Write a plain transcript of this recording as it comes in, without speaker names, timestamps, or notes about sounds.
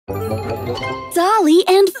Dolly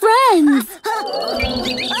and Friends!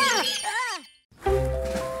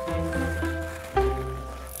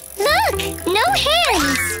 Look! No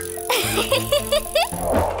hands!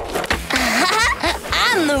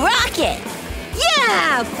 I'm the rocket!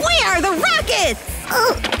 Yeah! We are the Rockets!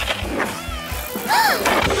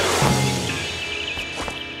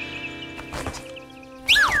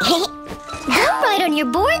 Don't ride on your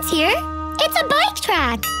boards here. It's a bike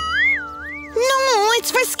track. No,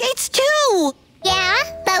 it's for skates too! Yeah,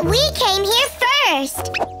 but we came here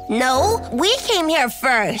first. No, we came here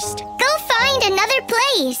first. Go find another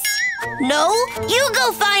place. No, you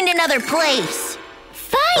go find another place.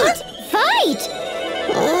 Fight! Fight!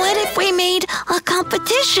 What if we made a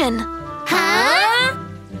competition? Huh?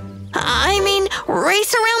 I mean,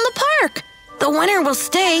 race around the park. The winner will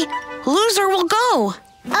stay, loser will go.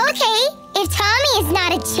 Okay, if Tommy is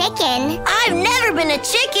not a chicken. I've never been a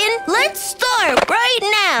chicken. Let's start right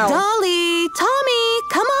now. Dolly, Tommy,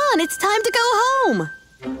 come on, it's time to go home.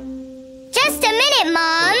 Just a minute,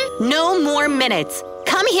 Mom. No more minutes.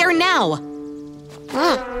 Come here now.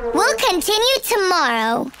 We'll continue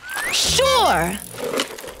tomorrow. Sure.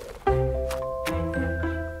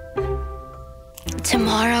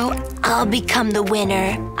 Tomorrow, I'll become the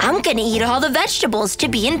winner. I'm gonna eat all the vegetables to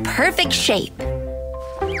be in perfect shape.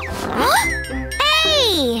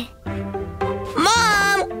 Hey!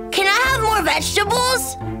 Mom, can I have more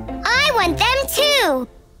vegetables? I want them too.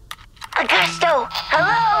 Augusto,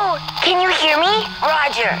 hello? Can you hear me?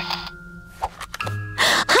 Roger.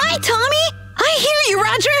 Hi, Tommy. I hear you,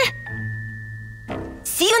 Roger.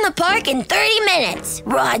 See you in the park in 30 minutes,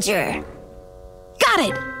 Roger. Got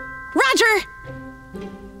it. Roger.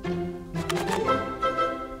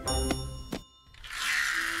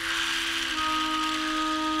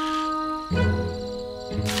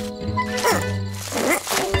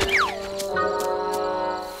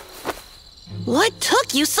 What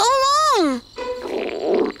took you so long?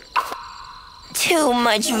 Too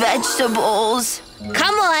much vegetables.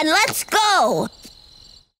 Come on, let's go.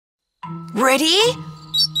 Ready?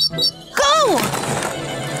 Go!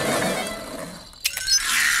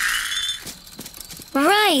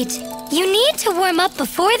 Right. You need to warm up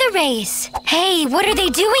before the race. Hey, what are they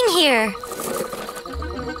doing here?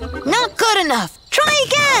 Not good enough. Try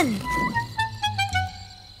again.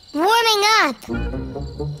 Warming up.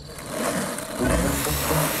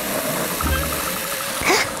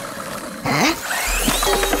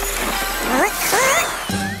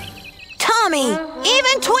 Tommy,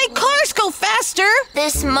 even toy cars go faster.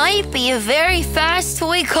 This might be a very fast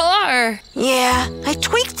toy car. Yeah, I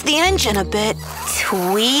tweaked the engine a bit.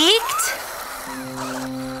 Tweaked?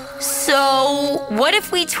 So, what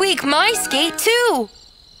if we tweak my skate too?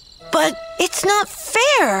 But it's not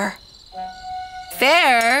fair.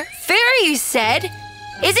 Fair? Fair, you said?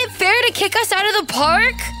 Is it fair to kick us out of the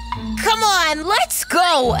park? Come on, let's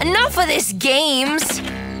go. Enough of this games.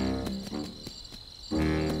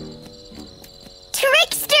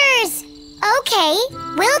 Tricksters! Okay,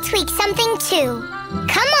 we'll tweak something too.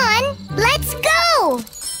 Come on, let's go!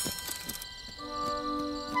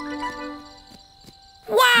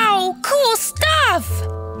 Wow, cool stuff!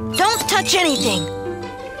 Don't touch anything.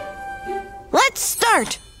 Let's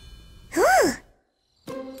start. Oh,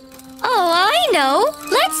 I know.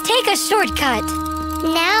 Let's take a shortcut.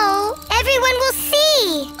 Now, everyone will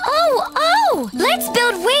see. Oh! Let's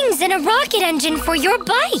build wings and a rocket engine for your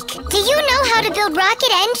bike. Do you know how to build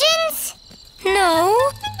rocket engines? No.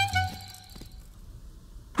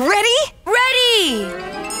 Ready? Ready!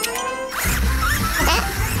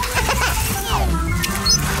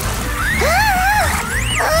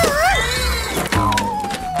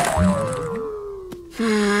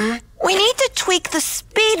 We need to tweak the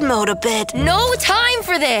speed mode a bit. No time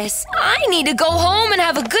for this. I need to go home and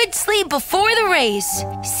have a good sleep before the race.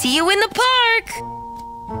 See you in the park.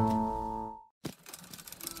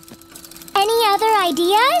 Any other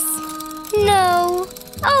ideas? No.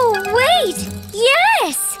 Oh, wait!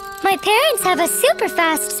 Yes! My parents have a super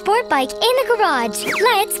fast sport bike in the garage.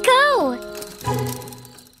 Let's go!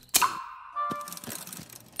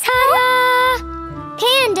 Ta-da!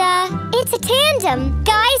 Panda, it's a tandem.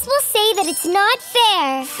 Guys will say that it's not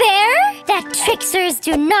fair. Fair? That tricksters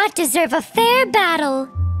do not deserve a fair battle.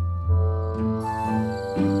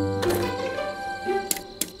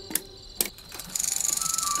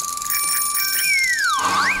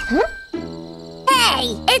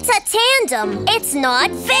 Hey, it's a tandem. It's not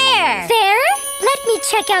fair. Fair? Let me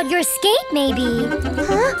check out your skate, maybe.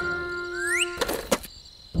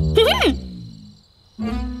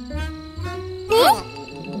 Huh?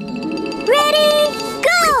 Ready,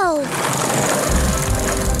 go!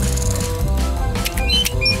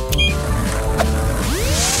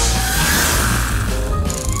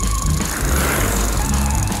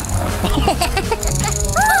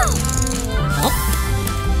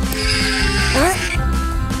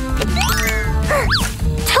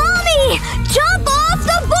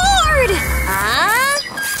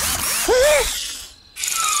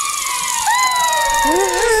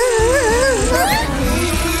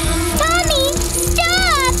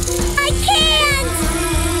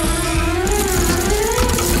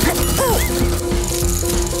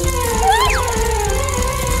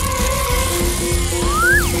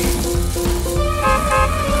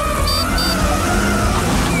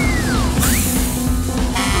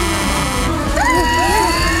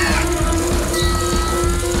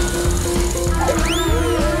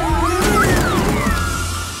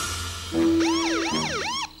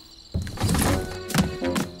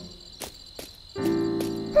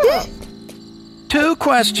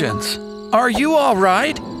 questions. Are you all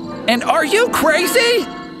right? And are you crazy?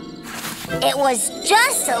 It was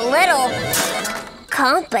just a little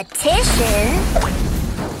competition.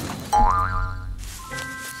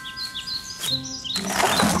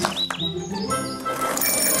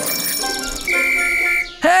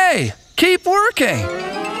 Hey, keep working.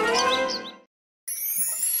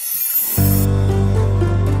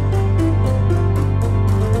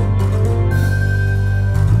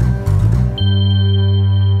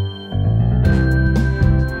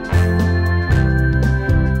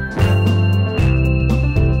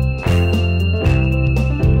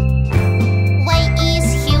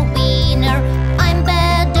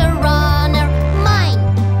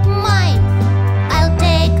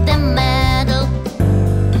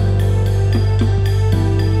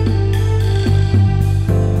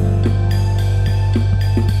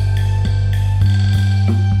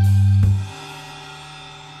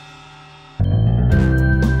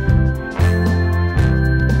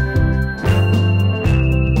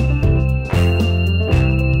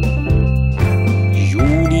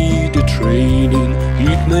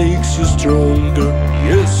 Stronger,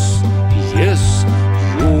 yes, yes,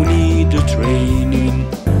 you need the training.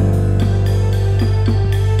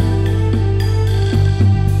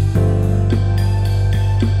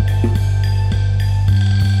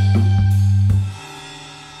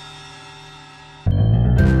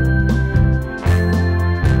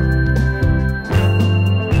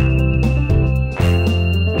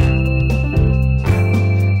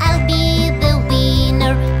 I'll be the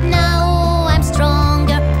winner. Now I'm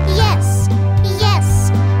stronger. Yes,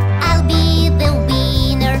 yes, I'll be the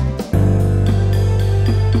winner.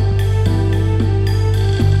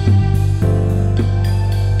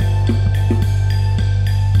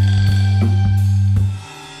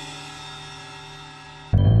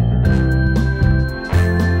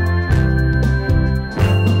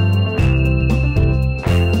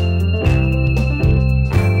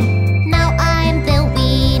 Now I'm the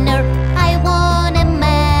winner. I won a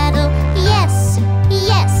medal. Yes,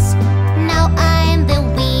 yes, now I'm the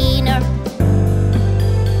winner.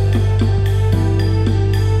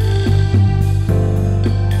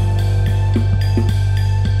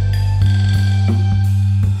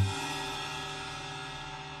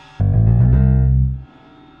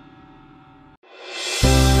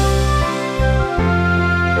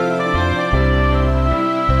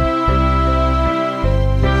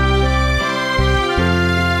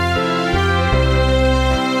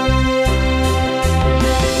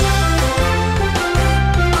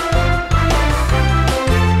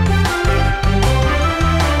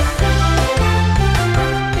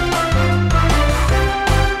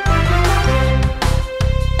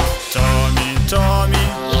 Tommy, Tommy,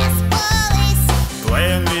 Yes, police.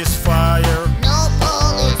 playing with fire. No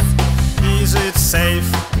police. Is it safe?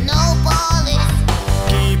 No police.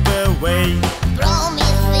 Keep away.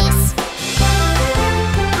 Promise this.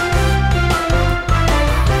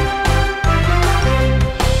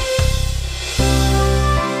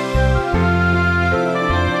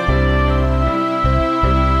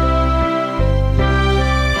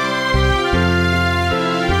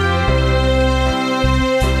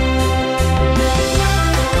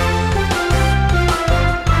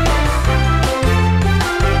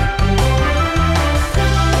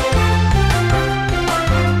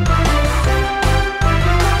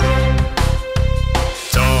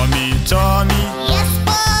 Tommy, Tommy, Yes,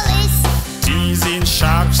 police. teasing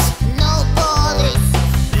sharks. No police.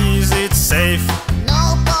 Is it safe?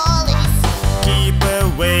 No police. Keep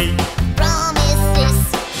away. Promise this.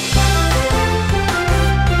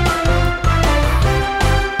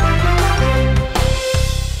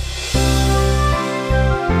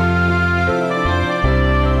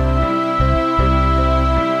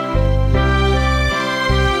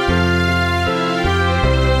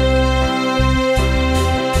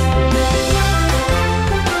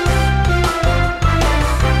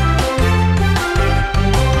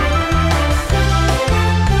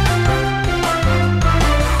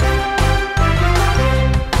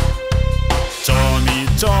 Tommy,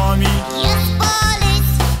 Tommy, Yes,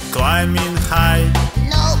 police. climbing high.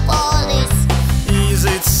 No police. Is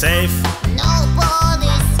it safe? No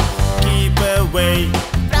police. Keep away.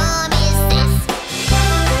 Promise this.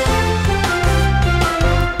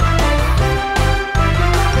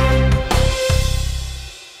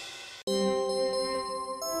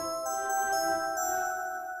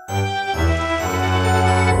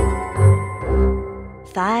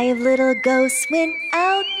 5 little ghosts went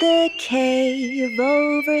out the cave,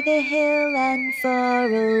 over the hill and far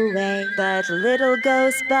away. But little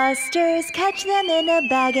ghostbusters catch them in a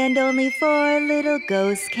bag, and only 4 little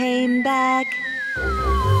ghosts came back.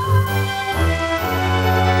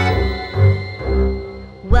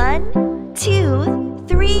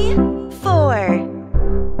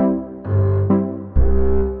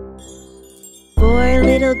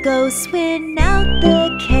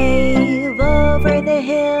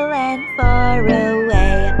 and far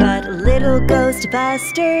away. But little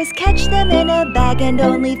Ghostbusters catch them in a bag, and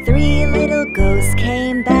only 3 little ghosts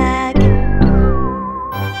came back.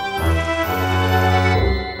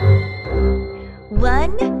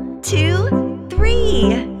 1, 2,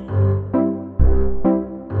 3.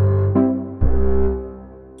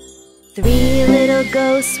 3 little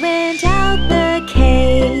ghosts went out the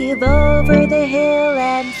cave, over the hill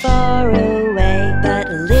and far away. But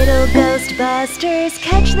little Ghostbusters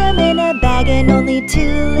catch them in a bag, and only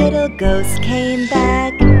 2 little ghosts came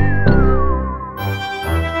back.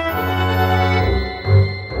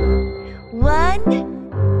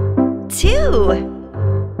 1, 2.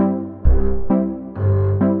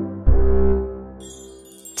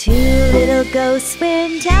 2 little ghosts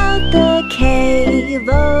went out the cave,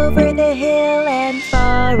 over the hill and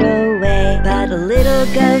far away. But little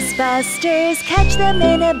Ghostbusters catch them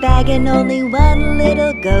in a bag, and only 1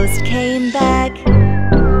 little ghost came back.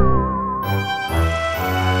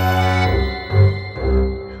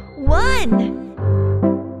 1.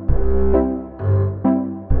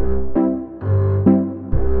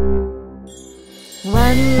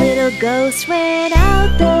 1 little ghost went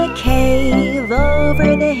out the cave,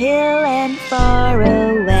 over the hill and far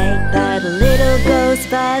away. But little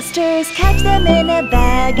Ghostbusters catch them in a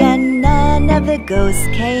bag, and none of the ghosts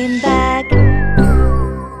came back.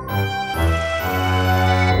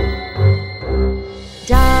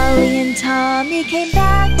 Dolly and Tommy came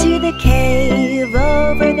back to the cave,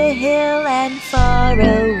 over the hill and far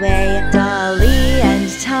away. Dolly and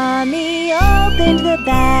Tommy opened the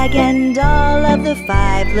bag, and all of the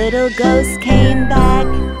 5 little ghosts came back.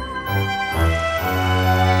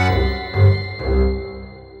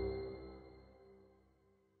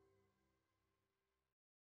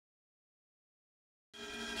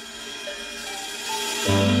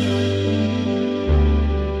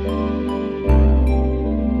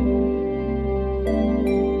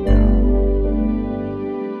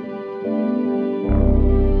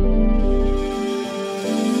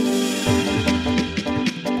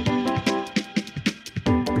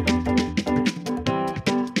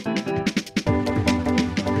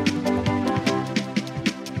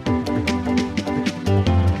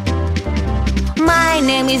 My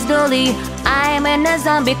name is Dolly. I'm in a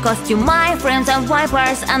zombie costume. My friends are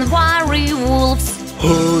vipers and werewolves.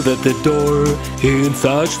 Hold at the door in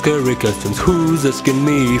such scary costumes. Who's asking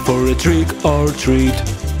me for a trick or treat?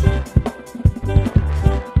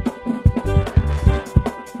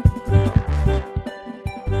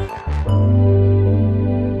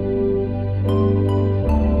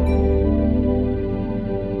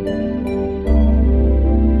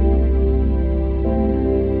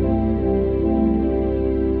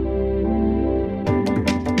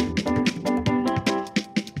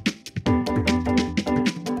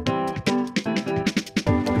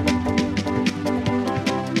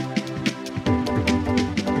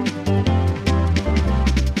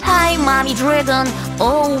 Mommy Dragon,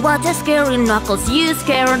 oh what a scary knuckles. You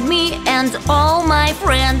scared me and all my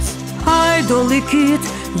friends. Hi Dolly Kid,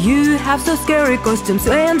 you have so scary costumes,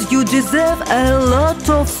 and you deserve a lot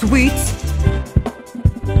of sweets.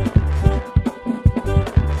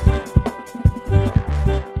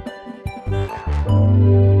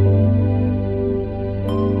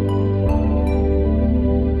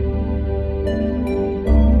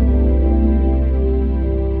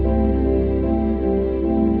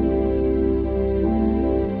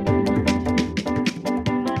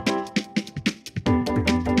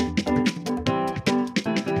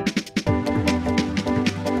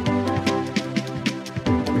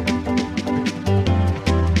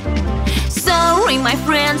 My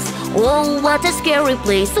friends, oh what a scary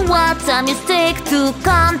place. What a mistake to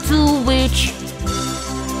come to which.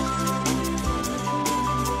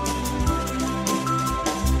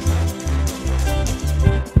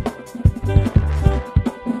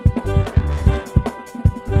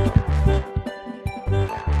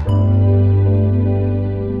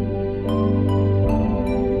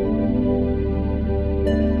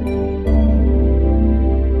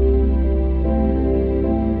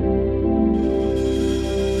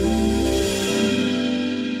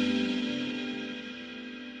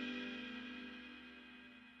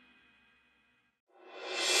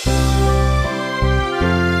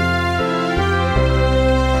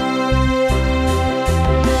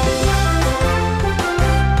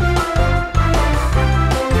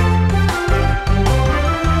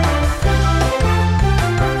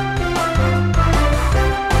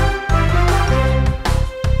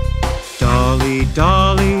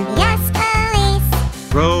 Dolly. Yes, police.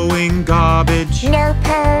 Throwing garbage. No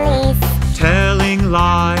police. Telling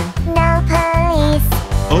lie. No police.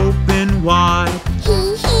 Open wide.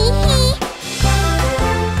 Hee hee hee.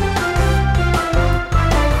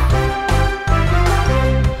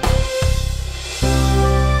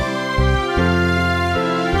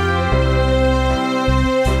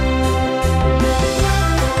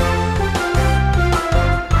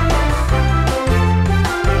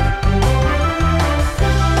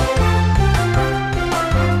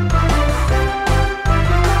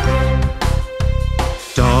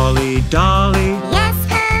 Dolly, Yes,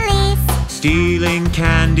 police. stealing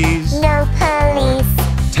candies, No police.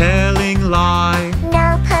 telling lie,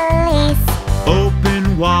 No police.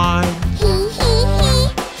 open wide. Hee hee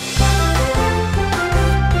hee.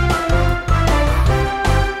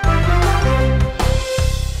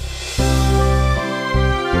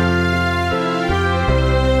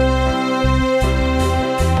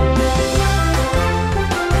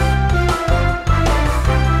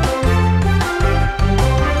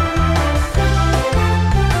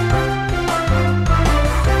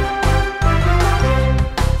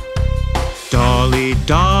 Dolly,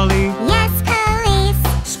 Dolly, Yes, police.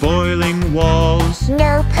 spoiling walls,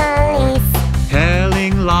 No police.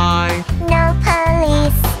 telling lie, No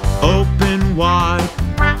police. open wide.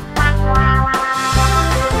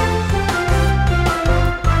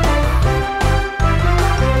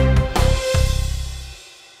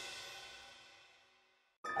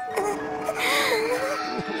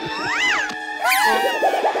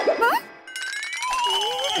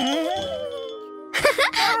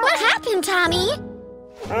 What happened, Tommy?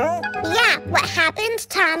 Yeah, what happened,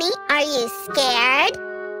 Tommy? Are you scared?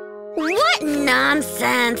 What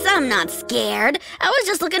nonsense! I'm not scared. I was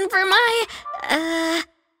just looking for my,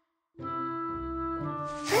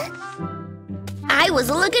 I was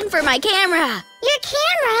looking for my camera. Your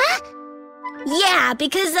camera? Yeah,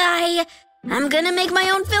 because I'm gonna make my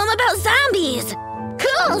own film about zombies.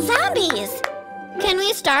 Cool, zombies. Can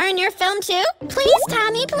we star in your film too? Please,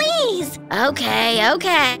 Tommy, please. Okay.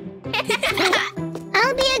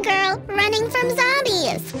 I'll be a girl running from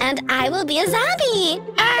zombies. And I will be a zombie.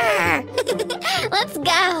 Arr! Let's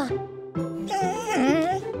go.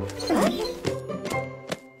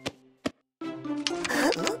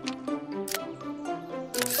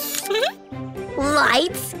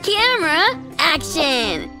 Lights, camera,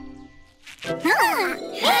 action.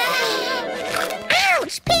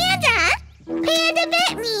 Ouch, Panda! Panda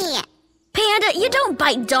bit me. Panda, you don't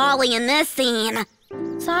bite Dolly in this scene.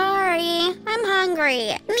 Sorry, I'm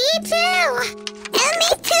hungry. Me too. And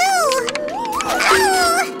me too.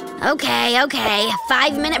 Oh. Okay.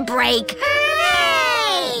 5-minute break.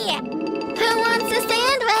 Hooray! Who wants a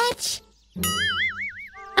sandwich?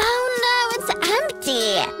 Oh no, it's empty.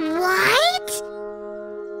 What?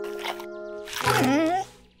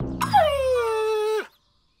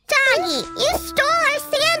 Doggy, you stole our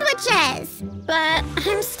sandwiches. But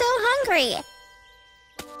I'm still hungry.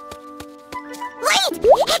 Wait!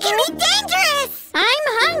 It can be dangerous! I'm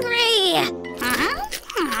hungry!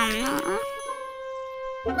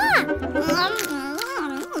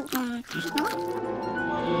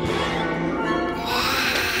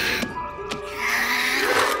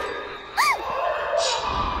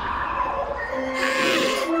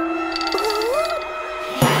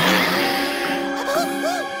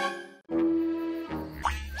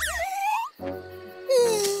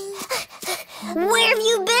 Where have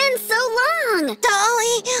you been so long?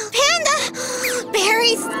 Dolly, Panda,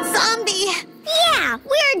 Barry's zombie. Yeah,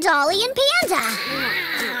 we're Dolly and Panda.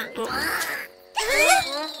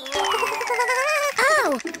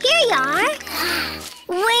 Oh, here you are.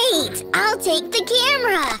 Wait, I'll take the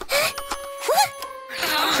camera.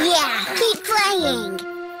 Yeah, keep playing.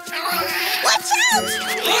 Watch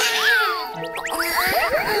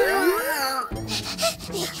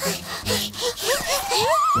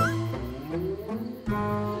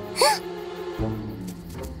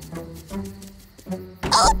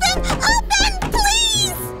Open,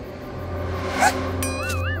 please!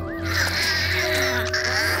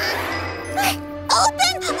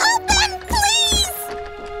 Open, please!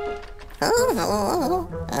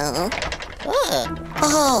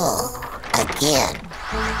 Oh, again,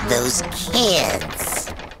 those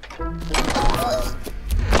kids.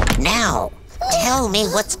 Now, tell me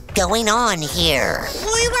what's going on here.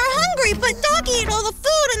 We were hungry, but Doggy ate all the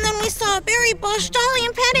food, and then we saw a berry bush. Dolly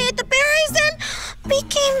and Panda ate the berries and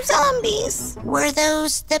became zombies. Were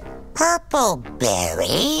those the purple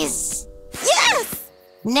berries? Yes!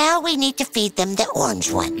 Now we need to feed them the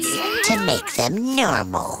orange ones to make them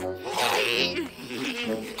normal.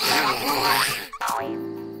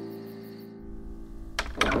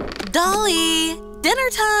 Dolly, dinner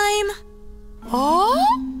time. Oh?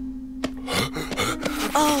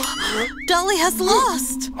 Oh, Dolly has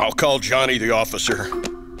lost. I'll call Johnny the officer.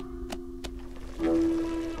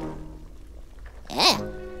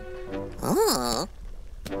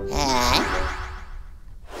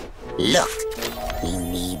 Look, we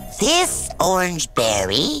need this orange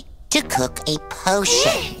berry to cook a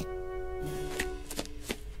potion.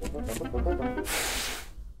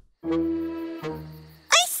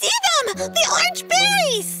 I see them! The orange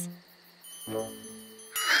berries!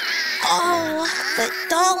 Oh, But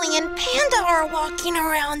Dolly and Panda are walking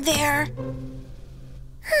around there.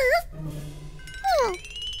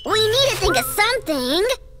 We need to think of something.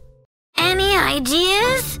 Any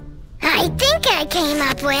ideas? I think I came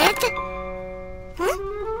up with.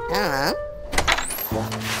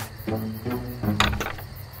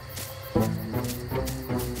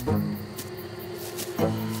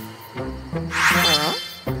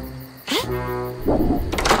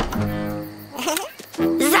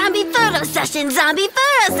 Zombie photo session, zombie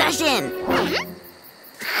photo session.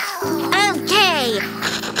 Okay.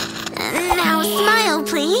 Now smile,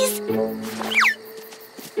 please.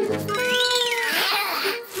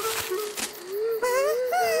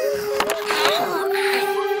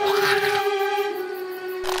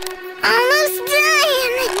 Almost done.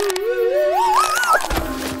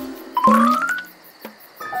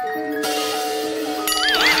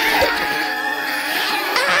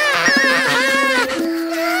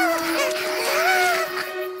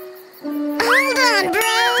 Hold on,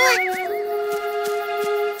 bro.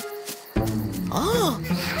 Oh,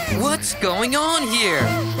 what's going on here?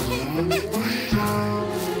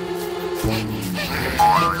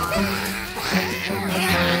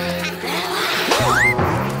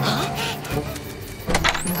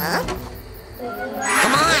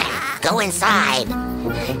 Come on, go inside.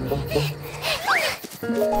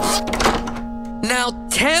 Now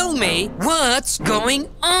tell me what's going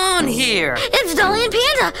on here. It's Dolly and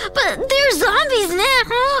Panda, but they're zombies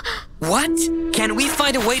now. What? Can we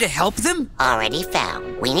find a way to help them? Already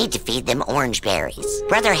found. We need to feed them orange berries.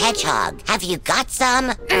 Brother Hedgehog, have you got some?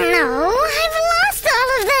 No, I've lost all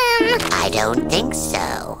of them. I don't think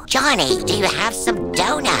so. Johnny, do you have some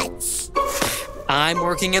donuts? I'm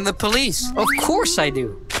working in the police. Of course I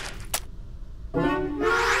do.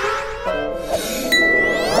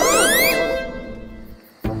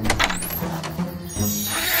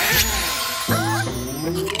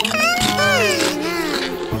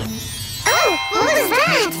 Oh, what is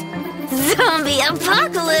that? Zombie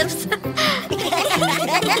apocalypse.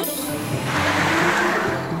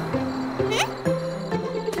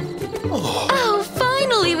 Oh,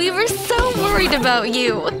 finally, we were so worried about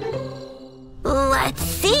you. Let's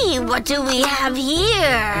see, what do we have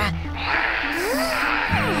here?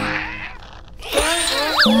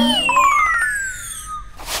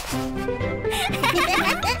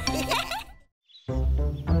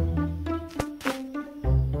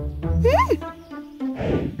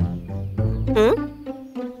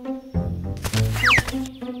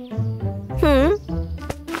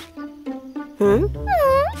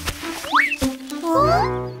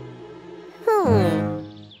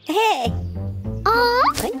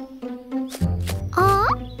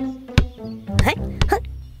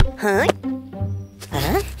 Hey.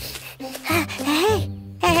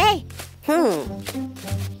 Hey.